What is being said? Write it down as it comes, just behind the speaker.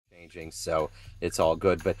changing, so it's all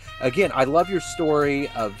good. But again, I love your story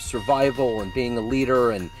of survival and being a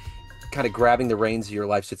leader and kind of grabbing the reins of your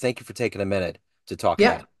life. So thank you for taking a minute to talk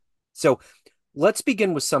about Yeah. it. So let's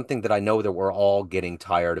begin with something that I know that we're all getting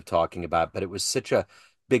tired of talking about, but it was such a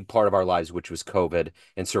big part of our lives, which was COVID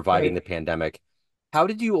and surviving the Right. pandemic. How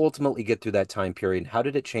did you ultimately get through that time period? And how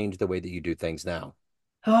did it change the way that you do things now?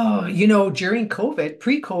 Oh, during COVID,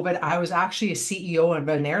 pre-COVID, I was actually a CEO of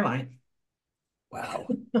an airline. Wow.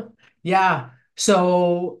 Yeah.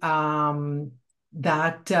 So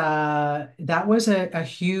that was a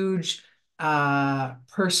huge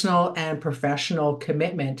personal and professional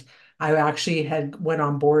commitment. I actually had went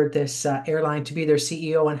on board this airline to be their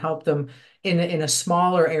CEO and help them in a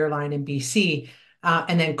smaller airline in BC.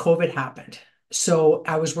 And then COVID happened. So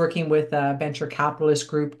I was working with a venture capitalist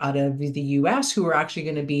group out of the US who were actually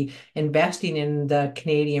going to be investing in the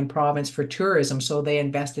Canadian province for tourism. So they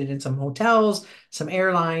invested in some hotels, some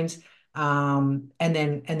airlines, and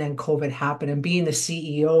then COVID happened. And being the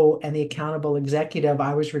CEO and the accountable executive,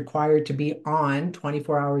 I was required to be on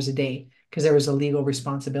 24 hours a day because there was a legal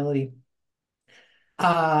responsibility.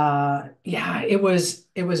 Yeah, it was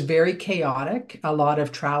very chaotic. A lot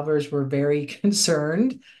of travelers were very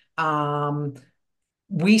concerned. Um,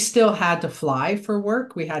 we still had to fly for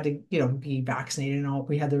work. We had to, be vaccinated and all.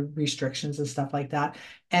 We had the restrictions and stuff like that.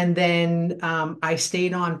 And then I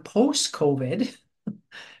stayed on post-COVID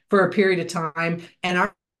for a period of time, and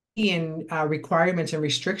our requirements and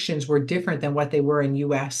restrictions were different than what they were in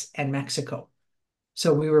US and Mexico.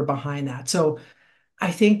 So we were behind that. So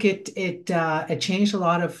I think it changed a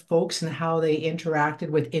lot of folks and how they interacted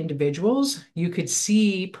with individuals. You could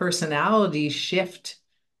see personalities shift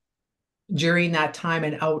during that time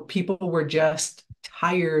and out. People were just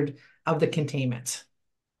tired of the containments.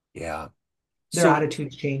 Yeah. Their So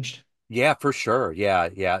attitudes changed. yeah, for sure. Yeah,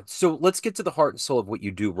 yeah. So let's get to the heart and soul of what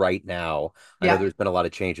you do right now. I know Yeah. there's been a lot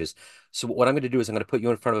of changes. So what I'm going to do is I'm going to put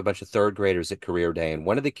you in front of a bunch of third graders at career day, and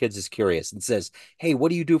one of the kids is curious and says, "Hey, what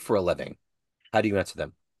do you do for a living?" How do you answer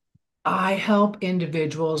them? I help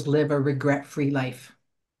individuals live a regret-free life.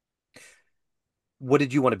 What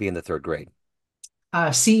did you want to be in the third grade?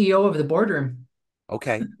 CEO of the boardroom.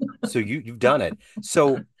 Okay. So you've done it.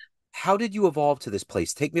 So how did you evolve to this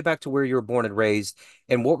place? Take me back to where you were born and raised,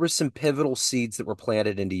 and what were some pivotal seeds that were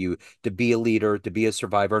planted into you to be a leader, to be a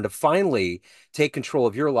survivor, and to finally take control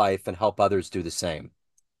of your life and help others do the same?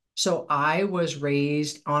 So I was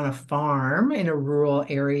raised on a farm in a rural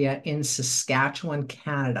area in Saskatchewan,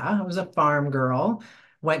 Canada. I was a farm girl,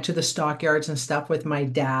 went to the stockyards and stuff with my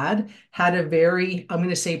dad, had a very, I'm going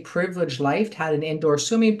to say, privileged life, had an indoor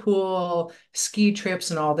swimming pool, ski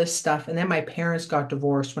trips, and all this stuff. And then my parents got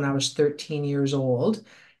divorced when I was 13 years old.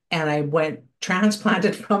 And I went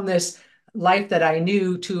transplanted from this life that I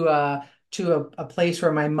knew to a place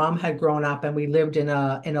where my mom had grown up, and we lived in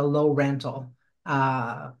a low rental.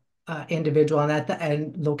 Individual and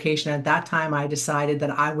and location. At that time, I decided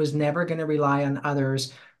that I was never going to rely on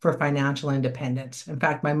others for financial independence. In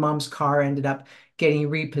fact, my mom's car ended up getting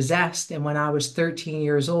repossessed. And when I was 13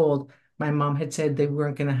 years old, my mom had said they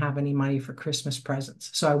weren't going to have any money for Christmas presents.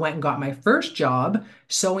 So I went and got my first job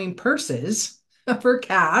sewing purses for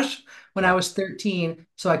cash when I Yeah. was 13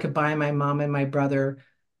 so I could buy my mom and my brother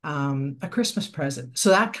a Christmas present.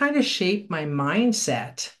 So that kind of shaped my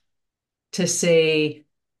mindset to say,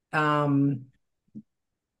 um,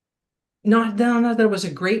 not that it was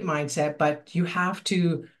a great mindset, but you have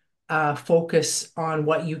to focus on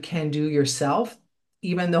what you can do yourself,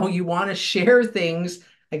 even though you want to share things.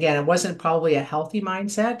 Again, it wasn't probably a healthy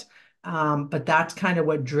mindset, but that's kind of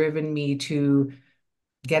what driven me to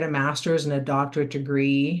get a master's and a doctorate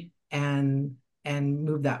degree and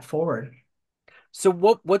move that forward. So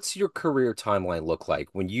what's your career timeline look like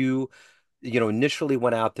when you initially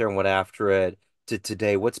went out there and went after it to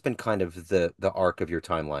today? What's been kind of the arc of your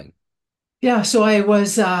timeline? Yeah, so I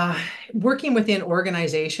was working within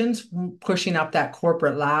organizations, pushing up that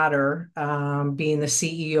corporate ladder, being the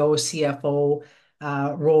CEO, CFO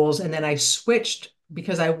roles. And then I switched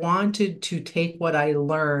because I wanted to take what I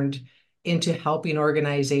learned into helping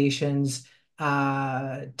organizations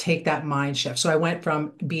take that mind shift. So I went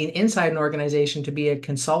from being inside an organization to be a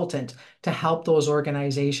consultant to help those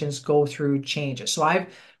organizations go through changes. So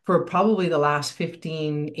for probably the last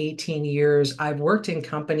 15, 18 years, I've worked in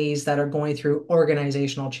companies that are going through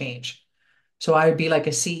organizational change. So I would be like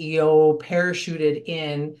a CEO parachuted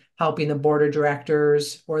in, helping the board of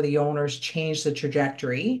directors or the owners change the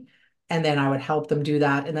trajectory. And then I would help them do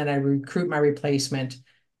that. And then I recruit my replacement.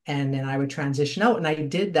 And then I would transition out. And I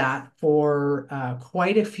did that for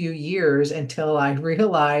quite a few years until I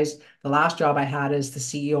realized the last job I had as the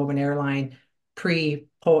CEO of an airline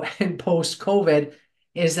and post COVID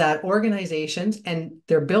is that organizations, and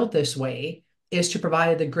they're built this way, is to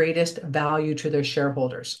provide the greatest value to their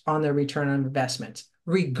shareholders on their return on investment,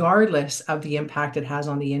 regardless of the impact it has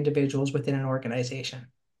on the individuals within an organization.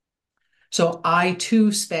 So I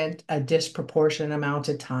too spent a disproportionate amount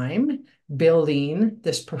of time building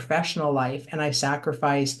this professional life, and I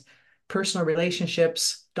sacrificed personal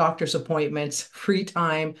relationships, doctor's appointments, free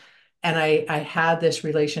time, and I had this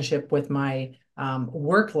relationship with my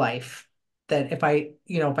work life that if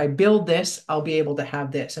I build this, I'll be able to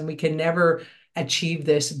have this, and we can never achieve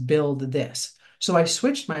this, build this. So I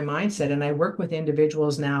switched my mindset, and I work with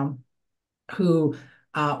individuals now who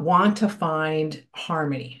want to find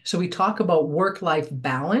harmony. So we talk about work-life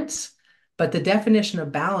balance, but the definition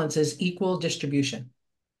of balance is equal distribution.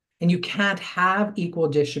 And you can't have equal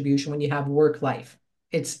distribution when you have work-life.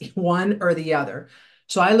 It's one or the other.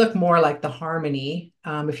 So I look more like the harmony.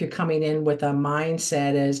 If you're coming in with a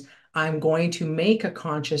mindset as I'm going to make a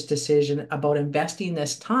conscious decision about investing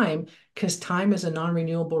this time because time is a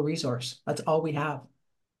non-renewable resource. That's all we have,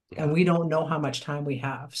 and Yeah. we don't know how much time we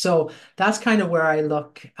have. So that's kind of where I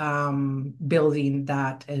look, building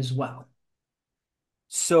that as well.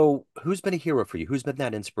 So, who's been a hero for you? Who's been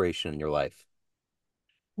that inspiration in your life?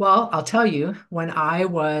 Well, I'll tell you, when I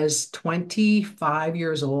was 25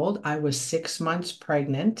 years old, I was 6 months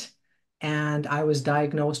pregnant and I was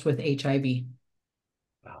diagnosed with HIV.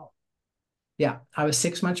 Wow. Yeah, I was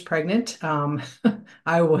 6 months pregnant. That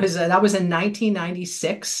was in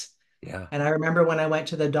 1996. Yeah. And I remember when I went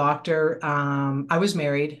to the doctor, I was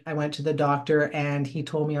married. I went to the doctor and he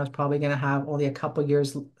told me I was probably going to have only a couple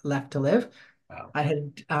years left to live. Wow. I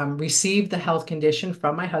had received the health condition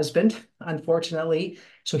from my husband, unfortunately.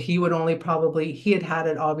 So he had had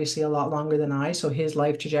it obviously a lot longer than I. So his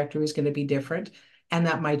life trajectory was going to be different. And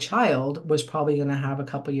that my child was probably going to have a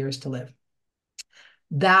couple years to live.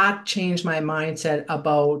 That changed my mindset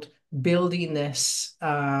about building this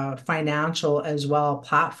financial as well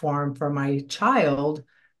platform for my child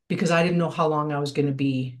because I didn't know how long I was going to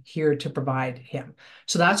be here to provide him.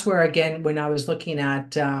 So that's where, again, when I was looking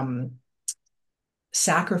at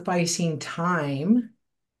sacrificing time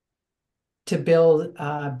to build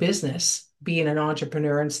a business, being an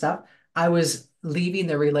entrepreneur and stuff, I was leaving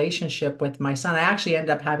the relationship with my son. I actually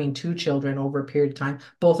ended up having two children over a period of time.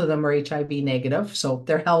 Both of them were HIV negative, so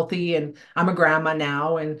they're healthy, and I'm a grandma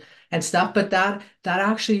now and stuff. But that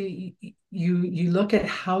actually you look at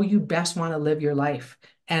how you best want to live your life.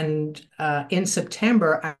 And in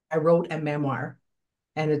September, I wrote a memoir,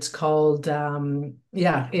 and it's called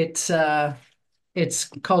it's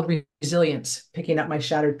called Resilience: Picking Up My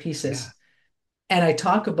Shattered Yeah. Pieces. And I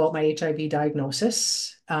talk about my HIV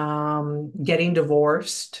diagnosis, getting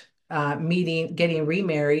divorced, getting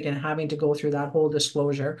remarried, and having to go through that whole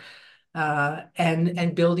disclosure,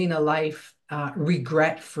 and building a life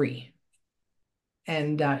regret free,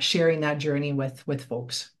 and sharing that journey with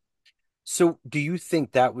folks. So, do you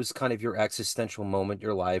think that was kind of your existential moment in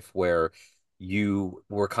your life where you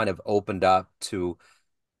were kind of opened up to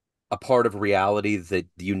a part of reality that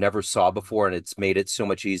you never saw before, and it's made it so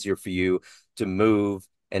much easier for you to move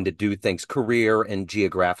and to do things career and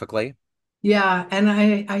geographically? Yeah, and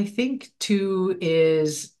I think too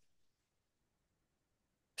is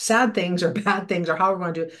sad things or bad things or however we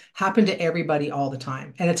want to do it happen to everybody all the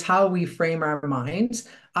time. And it's how we frame our minds.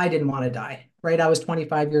 I didn't want to die, right? I was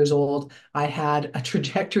 25 years old. I had a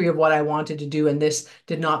trajectory of what I wanted to do, and this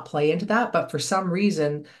did not play into that. But for some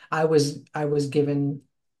reason, I was given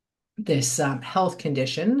this health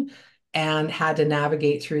condition and had to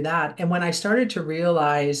navigate through that. And when I started to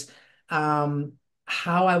realize um,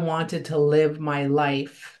 how I wanted to live my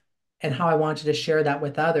life and how I wanted to share that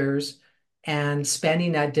with others, and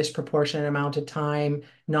spending that disproportionate amount of time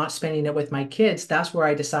not spending it with my kids, that's where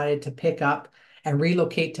I decided to pick up and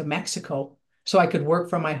relocate to Mexico so I could work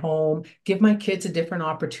from my home, give my kids a different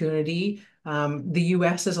opportunity. The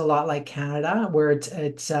US is a lot like Canada, where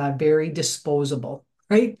it's very disposable,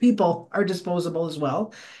 right? People are disposable as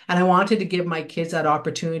well. And I wanted to give my kids that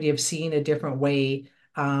opportunity of seeing a different way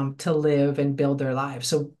to live and build their lives.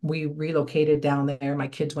 So we relocated down there. My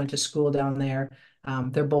kids went to school down there.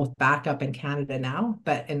 They're both back up in Canada now,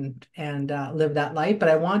 but and live that life. But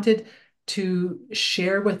I wanted to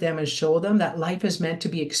share with them and show them that life is meant to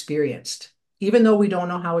be experienced. Even though we don't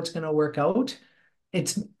know how it's going to work out,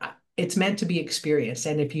 it's it's meant to be experienced.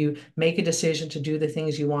 And if you make a decision to do the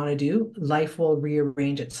things you want to do, life will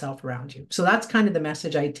rearrange itself around you. So that's kind of the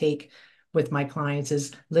message I take with my clients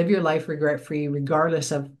is live your life regret free,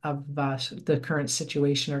 regardless of the current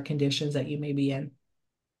situation or conditions that you may be in.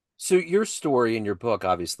 So, your story in your book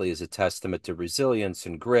obviously is a testament to resilience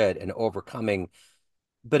and grit and overcoming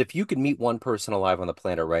But if you could meet one person alive on the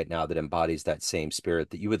planet right now that embodies that same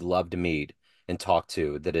spirit that you would love to meet and talk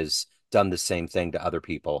to, that has done the same thing to other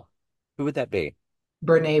people, who would that be?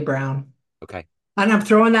 Brene Brown. Okay. And I'm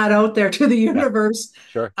throwing that out there to the Yeah, universe.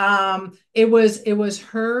 sure. It was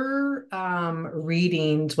her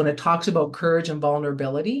readings when it talks about courage and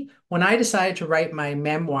vulnerability. When I decided to write my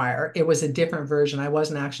memoir, it was a different version. I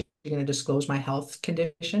wasn't actually going to disclose my health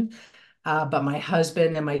condition. But my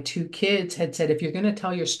husband and my two kids had said, if you're going to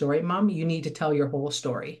tell your story, Mom, you need to tell your whole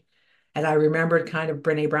story. And I remembered kind of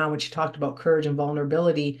Brene Brown when she talked about courage and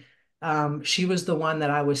vulnerability. She was the one that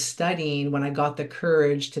I was studying when I got the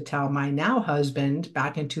courage to tell my now husband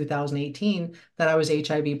back in 2018 that I was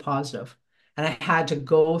HIV positive. And I had to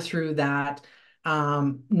go through that,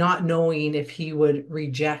 not knowing if he would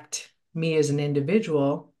reject me as an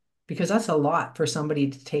individual, because that's a lot for somebody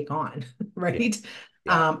to take on, Yeah. right?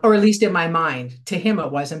 Yeah. Or at least in my mind. To him,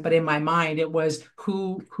 it wasn't, but in my mind, it was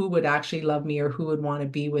who would actually love me or who would want to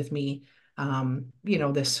be with me.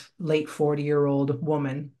 This late 40-year-old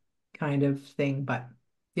woman kind of thing. But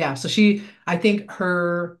yeah, so I think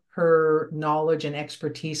her knowledge and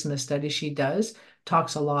expertise in the studies she does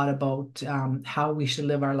talks a lot about how we should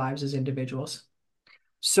live our lives as individuals.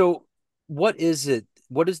 So what is it?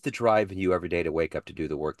 What is the drive in you every day to wake up to do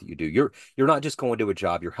the work that you do? You're not just going to a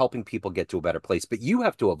job, you're helping people get to a better place, but you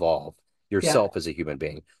have to evolve Yeah. yourself as a human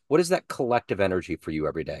being. What is that collective energy for you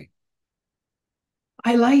every day?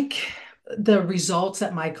 I like the results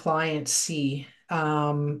that my clients see.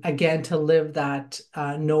 Again, to live that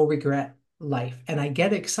no regret life, and I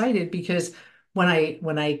get excited because when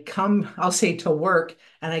I come, I'll say to work,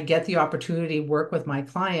 and I get the opportunity to work with my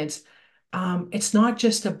clients. It's not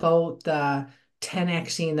just about the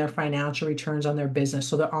 10xing their financial returns on their business.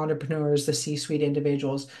 So the entrepreneurs, the C-suite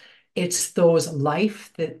individuals, it's those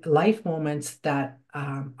life moments that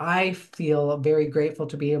I feel very grateful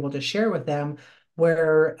to be able to share with them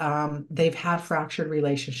where they've had fractured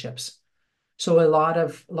relationships. So a lot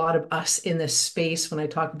of us in this space, when I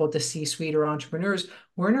talk about the C-suite or entrepreneurs,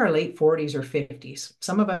 we're in our late 40s or 50s.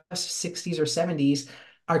 Some of us 60s or 70s.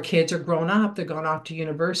 Our kids are grown up, they've gone off to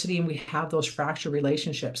university, and we have those fractured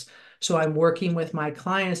relationships. So I'm working with my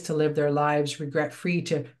clients to live their lives regret-free,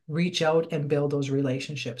 to reach out and build those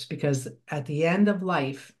relationships. Because at the end of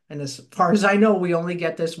life, and as far as I know, we only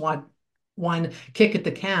get this one kick at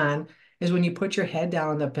the can, is when you put your head down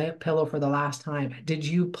on the pillow for the last time. Did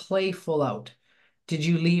you play full out? Did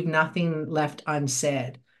you leave nothing left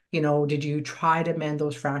unsaid? Did you try to mend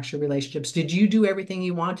those fractured relationships? Did you do everything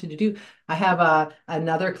you wanted to do? I have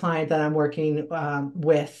another client that I'm working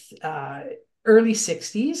with, early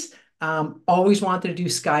 60s, always wanted to do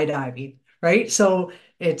skydiving, right? So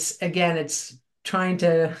it's trying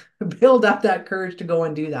to build up that courage to go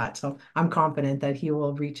and do that. So I'm confident that he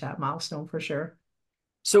will reach that milestone for sure.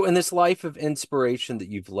 So in this life of inspiration that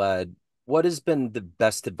you've led, what has been the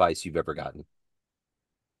best advice you've ever gotten?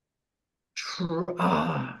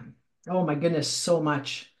 Oh my goodness, so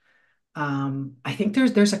much. I think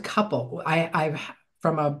there's a couple. I've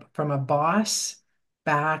from a boss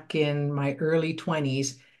back in my early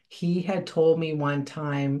 20s. He had told me one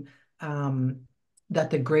time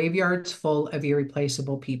that the graveyard's full of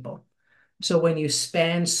irreplaceable people. So when you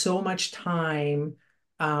spend so much time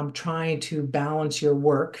trying to balance your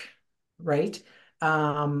work, right?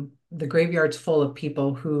 The graveyard's full of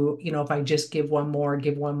people who, if I just give one more,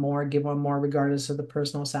 give one more, give one more, regardless of the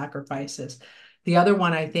personal sacrifices. The other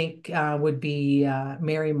one I think would be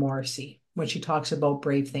Mary Morrissey when she talks about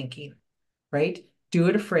brave thinking, right? Do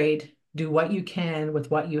it afraid, do what you can with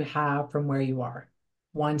what you have from where you are,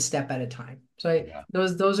 one step at a time. So Yeah.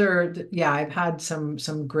 those are, yeah, I've had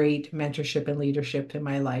some great mentorship and leadership in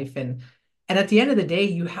my life, and at the end of the day,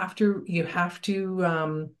 you have to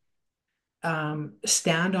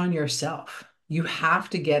stand on yourself. You have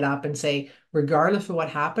to get up and say, regardless of what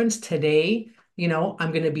happens today,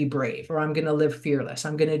 I'm going to be brave, or I'm going to live fearless.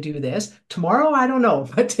 I'm going to do this. Tomorrow, I don't know,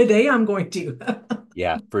 but today I'm going to.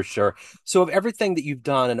 Yeah, for sure. So of everything that you've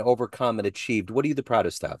done and overcome and achieved, what are you the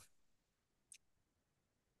proudest of?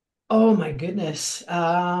 Oh my goodness.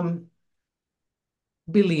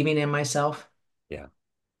 Believing in myself. Yeah.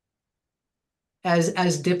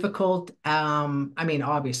 As difficult, I mean,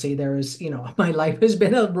 obviously there's, my life has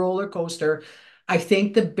been a roller coaster. I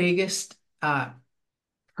think the biggest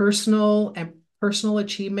personal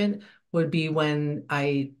achievement would be when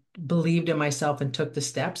I believed in myself and took the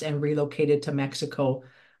steps and relocated to Mexico.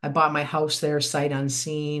 I bought my house there sight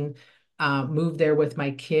unseen, moved there with my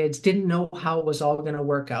kids, didn't know how it was all going to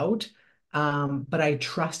work out. But I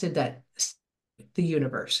trusted that the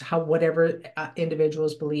universe, how whatever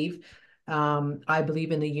individuals believe. I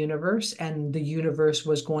believe in the universe, and the universe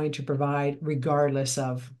was going to provide regardless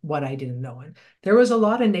of what I didn't know. And there was a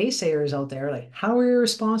lot of naysayers out there, like, how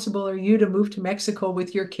irresponsible are you to move to Mexico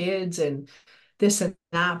with your kids and this and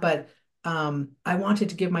that? But I wanted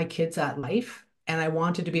to give my kids that life, and I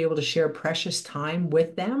wanted to be able to share precious time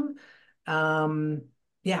with them. Um,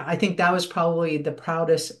 yeah, I think that was probably the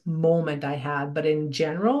proudest moment I had. But in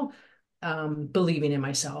general, believing in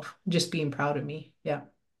myself, just being proud of me. Yeah.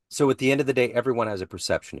 So at the end of the day, everyone has a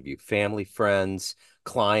perception of you, family, friends,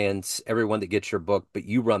 clients, everyone that gets your book, but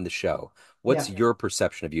you run the show. What's Yeah. your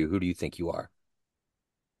perception of you? Who do you think you are?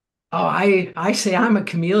 Oh, I say I'm a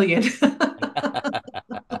chameleon.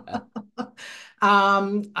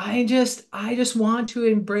 I just want to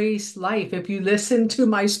embrace life. If you listen to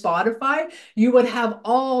my Spotify, you would have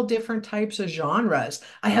all different types of genres.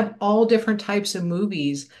 I have all different types of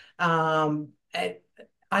movies. I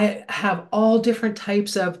have all different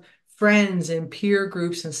types of friends and peer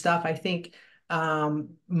groups and stuff. I think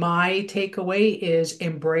my takeaway is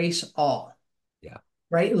embrace all, Yeah.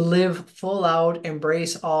 right? Live full out,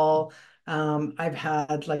 embrace all. I've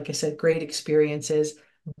had, like I said, great experiences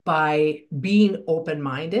by being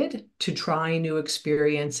open-minded to try new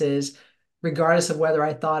experiences, regardless of whether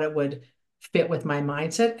I thought it would fit with my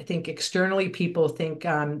mindset. I think externally people think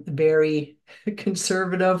I'm very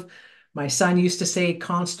conservative. My son used to say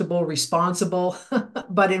constable, responsible,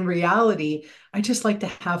 but in reality, I just like to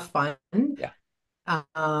have fun, Yeah.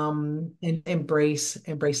 and embrace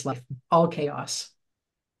life, all chaos.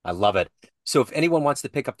 I love it. So if anyone wants to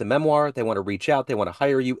pick up the memoir, they want to reach out, they want to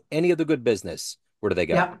hire you, any of the good business, where do they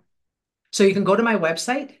go? Yep. So you can go to my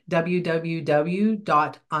website,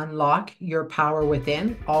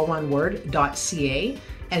 www.unlockyourpowerwithin, all one word, .ca.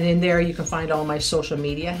 And in there, you can find all my social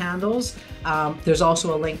media handles. There's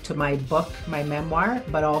also a link to my book, my memoir,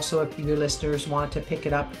 but also if your listeners want to pick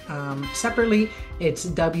it up separately, it's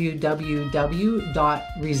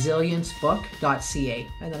www.resiliencebook.ca.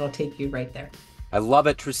 And that'll take you right there. I love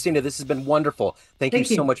it. Tristina, this has been wonderful. Thank you Thank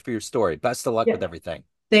so you. much for your story. Best of luck Yeah. with everything.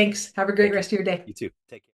 Thanks. Have a great Thank you. rest of your day. You too. Take care.